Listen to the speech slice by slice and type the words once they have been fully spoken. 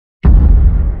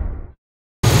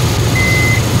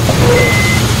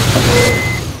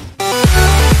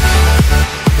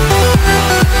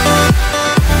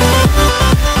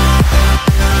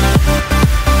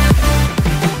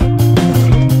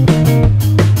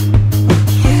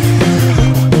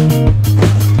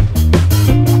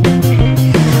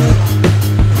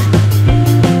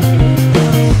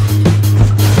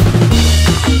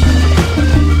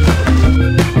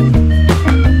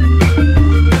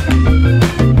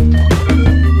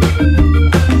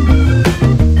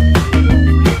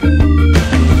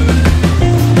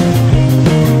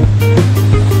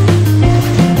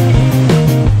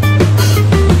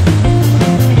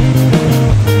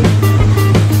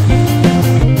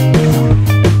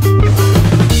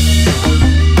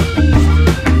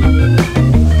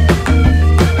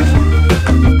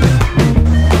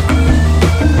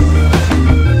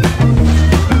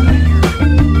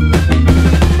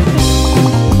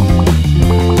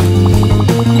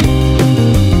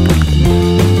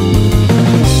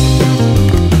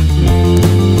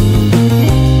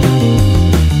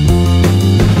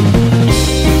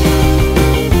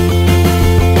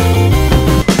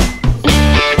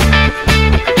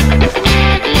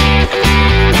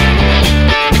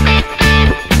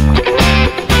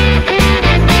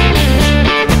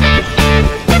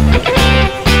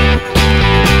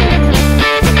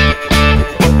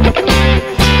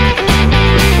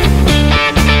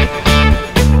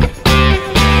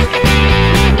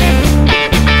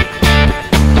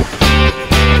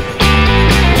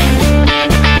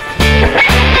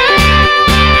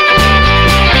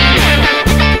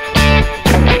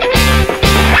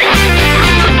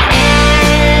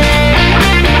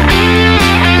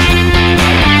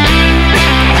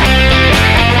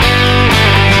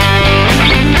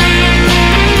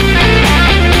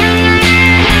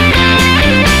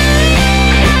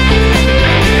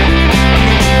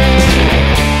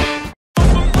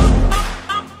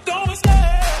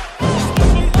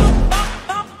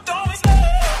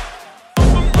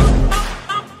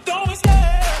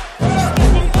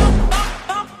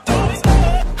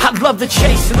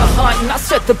hunting, I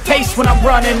set the pace when I'm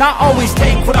running. I always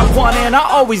take what I want and I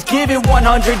always give it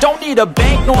 100. Don't need a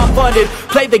bank, no I'm funded.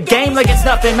 Play the game like it's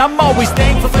nothing. I'm always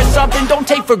thankful for something. Don't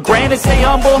take for granted, stay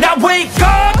humble. Now wake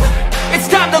up, it's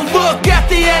time to look at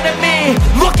the enemy.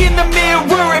 Look in the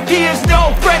mirror if he is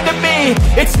no friend to me.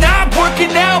 It's not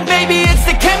working out, maybe it's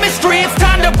the chemistry. It's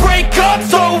time to break up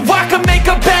so I can make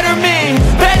a better me.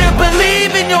 Better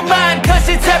believe in your mind, cause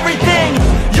it's everything.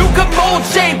 You can mold,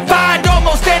 shape, find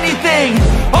almost anything.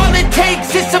 All it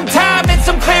takes is some time and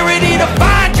some clarity to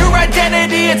find your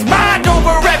identity. It's mind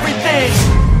over everything.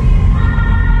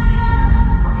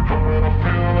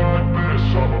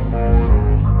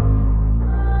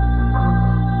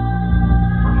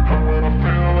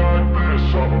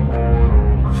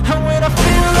 And when I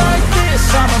feel like this,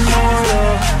 I'm immortal.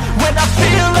 When I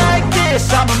feel like this,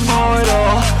 I'm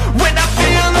immortal. When I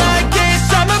feel like this,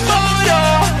 I'm immortal.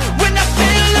 When I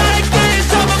feel like this,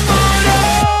 I'm immortal.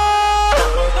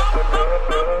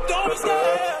 Don't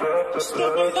stop,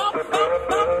 don't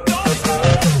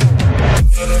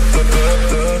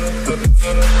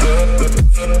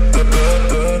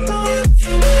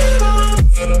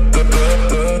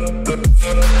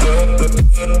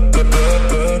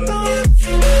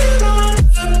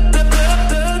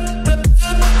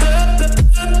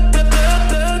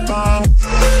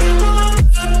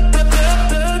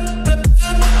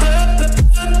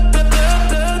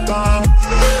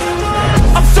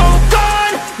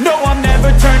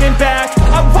turning back.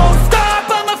 I won't stop,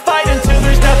 I'ma fight until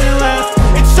there's nothing left.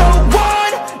 It's so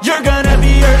what? You're gonna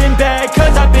be hurting bad,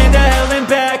 cause I've been to hell and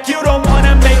back. You don't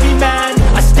wanna make me mad,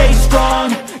 I stay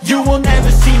strong. You will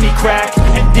never see me crack.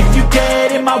 And if you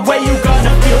get in my way, you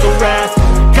gonna feel the wrath.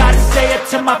 Gotta say it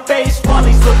to my face while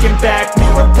he's looking back.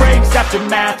 Mirror breaks after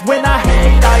math. When